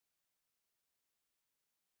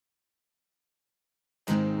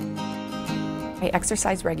I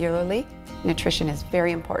exercise regularly. Nutrition is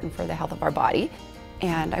very important for the health of our body,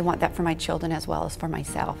 and I want that for my children as well as for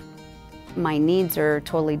myself. My needs are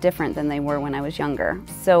totally different than they were when I was younger,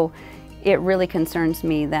 so it really concerns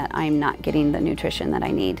me that I'm not getting the nutrition that I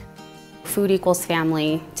need. Food equals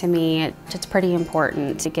family. To me, it's pretty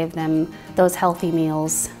important to give them those healthy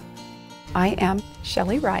meals. I am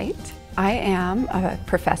Shelley Wright. I am a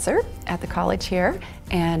professor at the college here,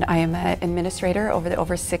 and I am an administrator over the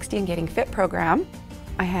Over 60 and Getting Fit program.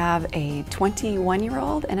 I have a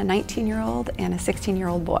 21-year-old and a 19-year-old and a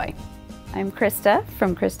 16-year-old boy. I'm Krista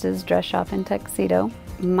from Krista's Dress Shop and Tuxedo.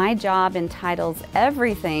 My job entitles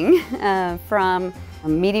everything from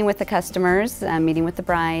meeting with the customers, meeting with the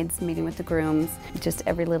brides, meeting with the grooms, just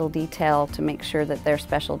every little detail to make sure that their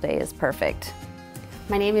special day is perfect.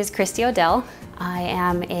 My name is Christy Odell. I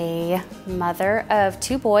am a mother of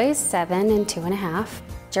 2 boys, 7 and 2.5.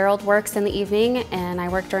 Gerald works in the evening and I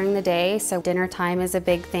work during the day, so dinner time is a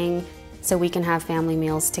big thing so we can have family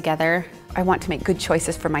meals together. I want to make good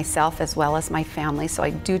choices for myself as well as my family, so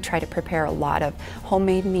I do try to prepare a lot of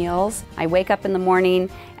homemade meals. I wake up in the morning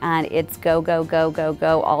and it's go, go, go, go,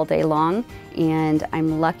 go all day long, and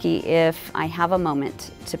I'm lucky if I have a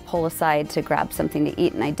moment to pull aside to grab something to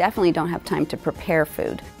eat, and I definitely don't have time to prepare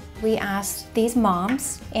food. We asked these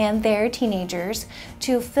moms and their teenagers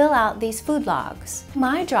to fill out these food logs.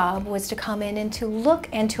 My job was to come in and to look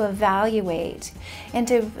and to evaluate and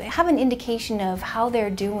to have an indication of how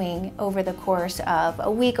they're doing over the course of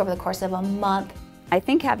a week, over the course of a month. I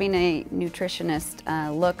think having a nutritionist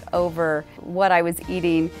look over what I was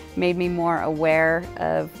eating made me more aware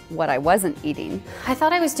of what I wasn't eating. I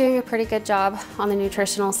thought I was doing a pretty good job on the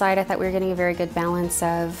nutritional side. I thought we were getting a very good balance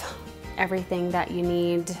of everything that you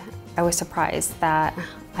need. I was surprised that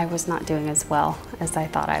I was not doing as well as I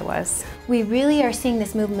thought I was. We really are seeing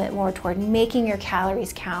this movement more toward making your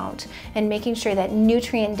calories count and making sure that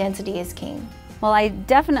nutrient density is king. Well, I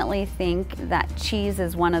definitely think that cheese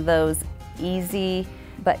is one of those easy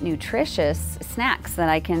but nutritious snacks that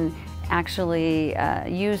I can actually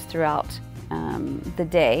use throughout the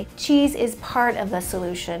day. Cheese is part of the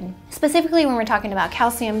solution, specifically when we're talking about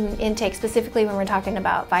calcium intake, specifically when we're talking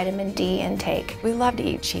about vitamin D intake. We love to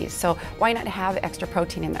eat cheese, so why not have extra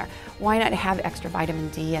protein in there? Why not have extra vitamin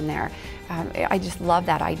D in there? I just love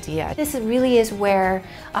that idea. This really is where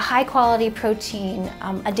a high quality protein,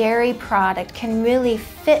 a dairy product can really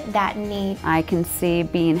fit that need. I can see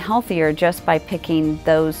being healthier just by picking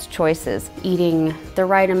those choices. Eating the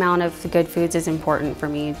right amount of good foods is important for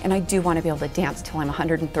me. And I do want to be able to dance till I'm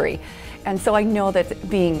 103. And so I know that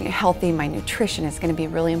being healthy, my nutrition is going to be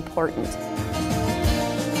really important.